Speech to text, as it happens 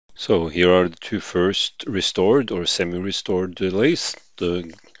So here are the two first restored or semi-restored lathes,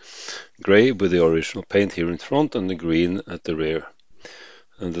 the gray with the original paint here in front and the green at the rear.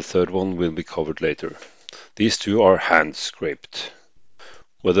 And the third one will be covered later. These two are hand scraped.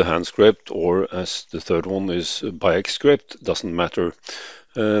 Whether hand scraped or as the third one is bike scraped doesn't matter.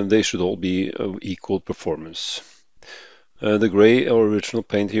 They should all be of equal performance. The gray or original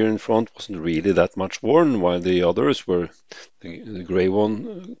paint here in front wasn't really that much worn, while the others were the gray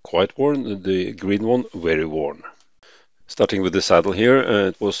one quite worn, the green one very worn. Starting with the saddle here,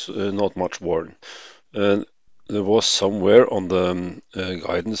 it was not much worn. There was some wear on the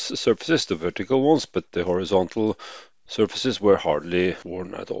guidance surfaces, the vertical ones, but the horizontal surfaces were hardly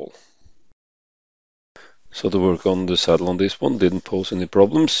worn at all. So the work on the saddle on this one didn't pose any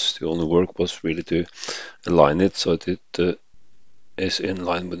problems. The only work was really to align it so that it is in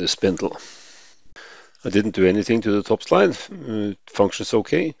line with the spindle. I didn't do anything to the top slide. It functions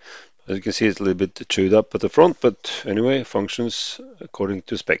okay. As you can see, it's a little bit chewed up at the front, but anyway, functions according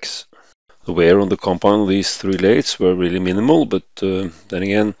to specs. The wear on the compound, these three lathes were really minimal, but then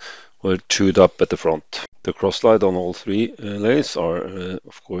again, were chewed up at the front. The cross slide on all three lathes are,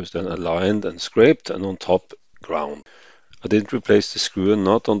 of course, then aligned and scraped, and on top, ground. I didn't replace the screw and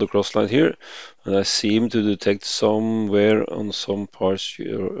nut on the cross slide here, and I seem to detect some wear on some parts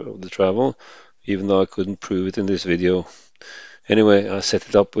of the travel, even though I couldn't prove it in this video. Anyway, I set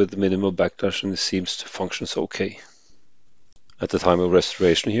it up with minimal backlash and it seems to function okay. At the time of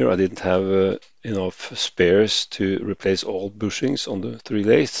restoration here, I didn't have enough spares to replace all bushings on the three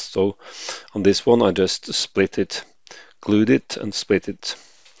lathes, so on this one I just split it, glued it and split it.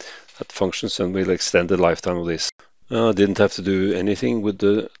 That functions and will extend the lifetime of this. I didn't have to do anything with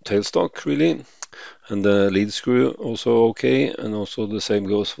the tailstock really, and the lead screw also okay, and also the same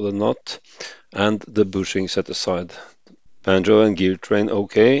goes for the nut and the bushings at the side. Banjo and gear train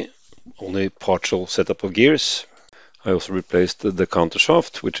okay, only partial setup of gears. I also replaced the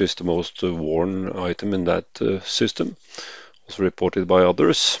countershaft, which is the most worn item in that system, also reported by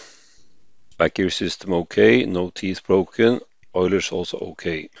others. Back gear system okay, no teeth broken, oilers also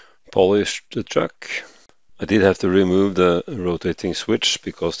okay. Polished the chuck. I did have to remove the rotating switch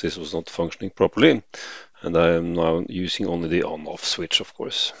because this was not functioning properly, and I am now using only the on-off switch, of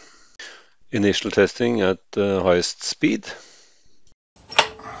course. Initial testing at highest speed.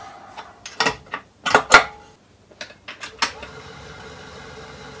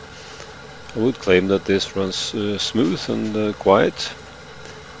 I would claim that this runs smooth and quiet,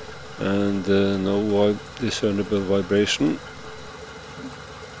 and no discernible vibration.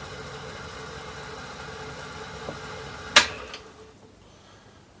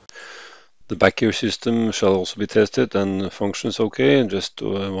 The back gear system shall also be tested and functions okay, and just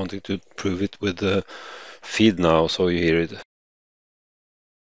wanting to prove it with the feed now so you hear it. A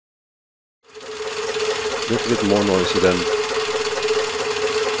little bit more noisy than.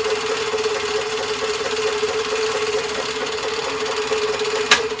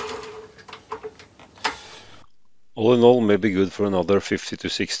 All in all, maybe good for another 50 to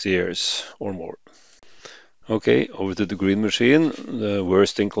 60 years or more. Okay, over to the green machine, the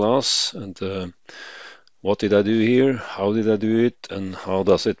worst in class, and what did I do here, how did I do it, and how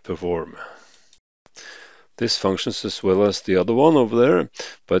does it perform? This functions as well as the other one over there,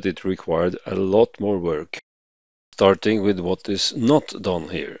 but it required a lot more work. Starting with what is not done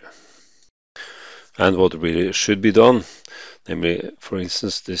here, and what really should be done, namely, for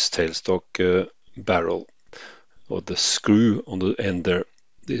instance, this tailstock barrel, or the screw on the end there.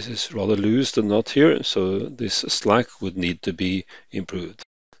 This is rather loose, the nut here, so this slack would need to be improved.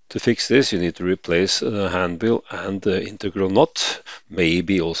 To fix this, you need to replace the handbill and the integral nut,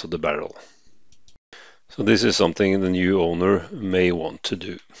 maybe also the barrel. So this is something the new owner may want to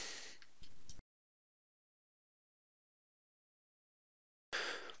do.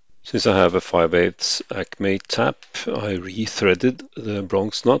 Since I have a 5/8 Acme tap, I re-threaded the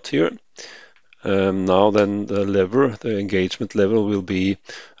bronze nut here. Now then the lever, the engagement level will be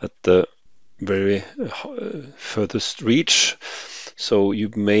at the very furthest reach, so you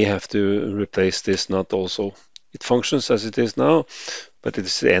may have to replace this nut also. It functions as it is now, but it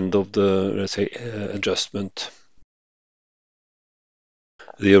is the end of the, let's say, adjustment.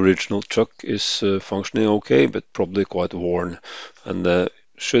 The original chuck is functioning okay, but probably quite worn, and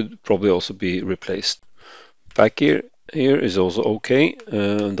should probably also be replaced. Back here is also okay,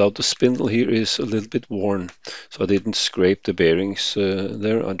 now the spindle here is a little bit worn, so I didn't scrape the bearings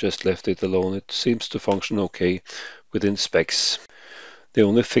there, I just left it alone. It seems to function okay within specs. The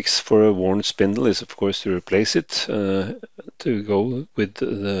only fix for a worn spindle is of course to replace it, to go with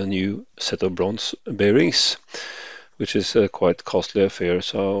the new set of bronze bearings, which is a quite costly affair.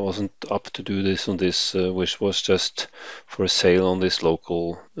 So I wasn't up to do this on this, which was just for sale on this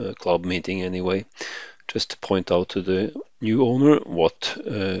local club meeting anyway, just to point out to the new owner what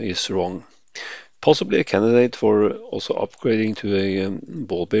is wrong. Possibly a candidate for also upgrading to a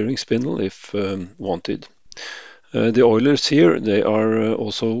ball bearing spindle if wanted. The oilers here, they are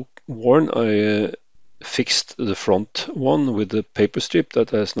also worn. I fixed the front one with the paper strip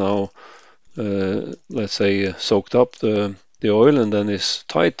that has now, let's say, soaked up the oil and then is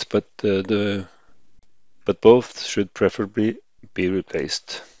tight, but both should preferably be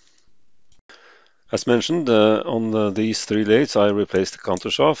replaced. As mentioned, on these three lathes, I replaced the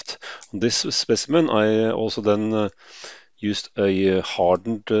countershaft. On this specimen, I also then used a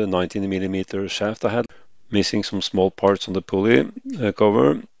hardened 19mm shaft I had, missing some small parts on the pulley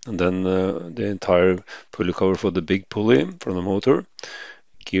cover, and then the entire pulley cover for the big pulley from the motor.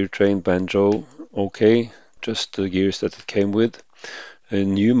 Gear train, banjo, okay, just the gears that it came with. A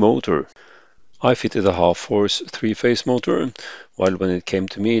new motor. I fitted a half-force three-phase motor, while when it came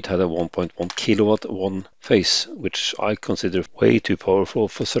to me it had a 1.1 kilowatt one-phase, which I consider way too powerful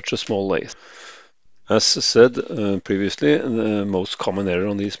for such a small lathe. As said previously, the most common error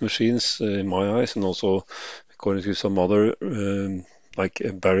on these machines, in my eyes, and also according to some other, like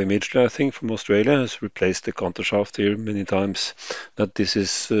Barry Midgley, I think, from Australia, has replaced the countershaft here many times, that this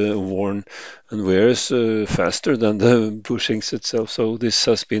is worn and wears faster than the bushings itself. So this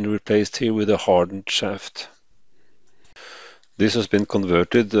has been replaced here with a hardened shaft. This has been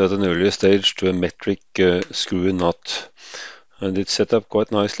converted at an earlier stage to a metric screw and nut. And it's set up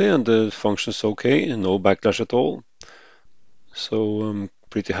quite nicely and functions okay, and no backlash at all. So I'm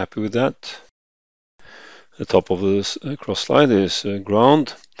pretty happy with that. The top of this cross slide is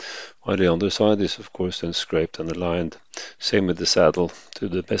ground, while the underside is of course then scraped and aligned. Same with the saddle, to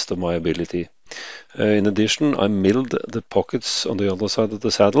the best of my ability. In addition, I milled the pockets on the other side of the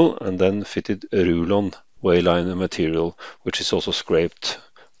saddle and then fitted a Rulon wayliner material, which is also scraped.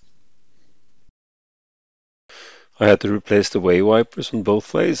 I had to replace the way wipers on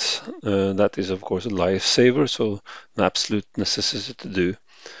both lathes. That is of course a lifesaver, so an absolute necessity to do.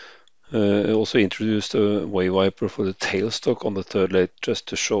 I also introduced a way wiper for the tailstock on the third lathe just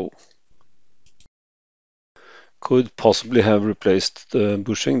to show. Could possibly have replaced the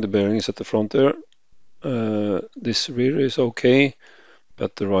bushing, the bearings at the front there. This rear is okay,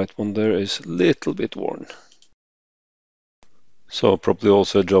 but the right one there is a little bit worn. So probably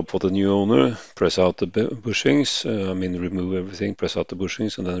also a job for the new owner. Press out the bushings, remove everything, press out the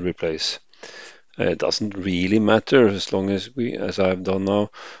bushings and then replace. It doesn't really matter as long as as I've done now,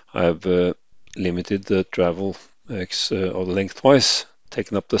 I've limited the travel or lengthwise,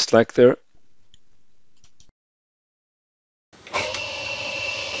 taken up the slack there.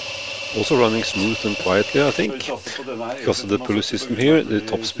 Also running smooth and quietly, I think, because of the pulley system here. The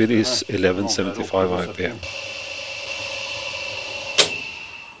top speed is 1175 RPM.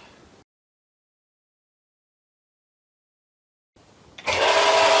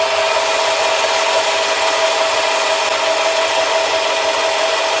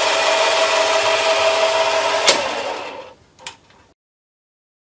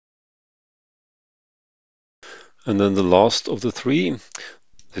 And then the last of the three,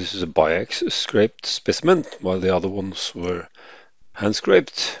 this is a biax scraped specimen, while the other ones were hand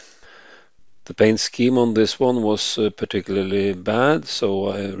scraped. The paint scheme on this one was particularly bad, so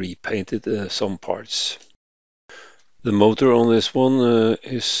I repainted some parts. The motor on this one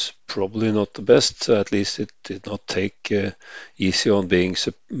is probably not the best, at least it did not take easy on being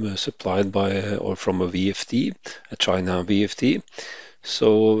supplied by or from a VFD, a China VFD.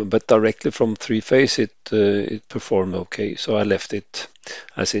 So, but directly from three-phase it performed okay, so I left it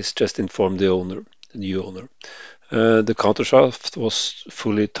as is, just informed the owner, the new owner. The countershaft was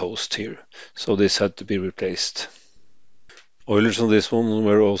fully toast here, so this had to be replaced. Oilers on this one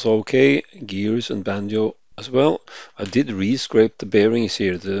were also okay, gears and banjo as well. I did re-scrape the bearings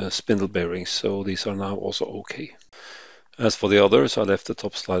here, the spindle bearings, so these are now also okay. As for the others, I left the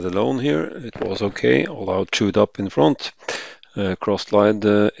top slide alone here. It was okay, although chewed up in front. Cross slide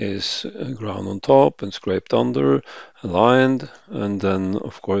is ground on top and scraped under, aligned, and then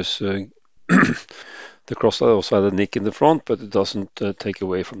of course the cross slide also had a nick in the front, but it doesn't take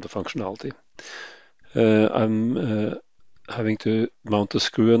away from the functionality. I'm having to mount a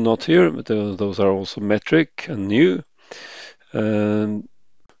screw and nut here, but those are also metric and new.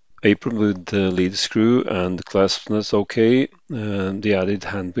 Apron with the lead screw and claspness okay. The added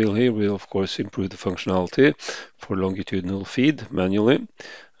hand wheel here will of course improve the functionality for longitudinal feed manually.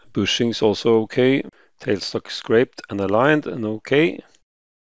 Bushings also okay. Tailstock scraped and aligned and okay.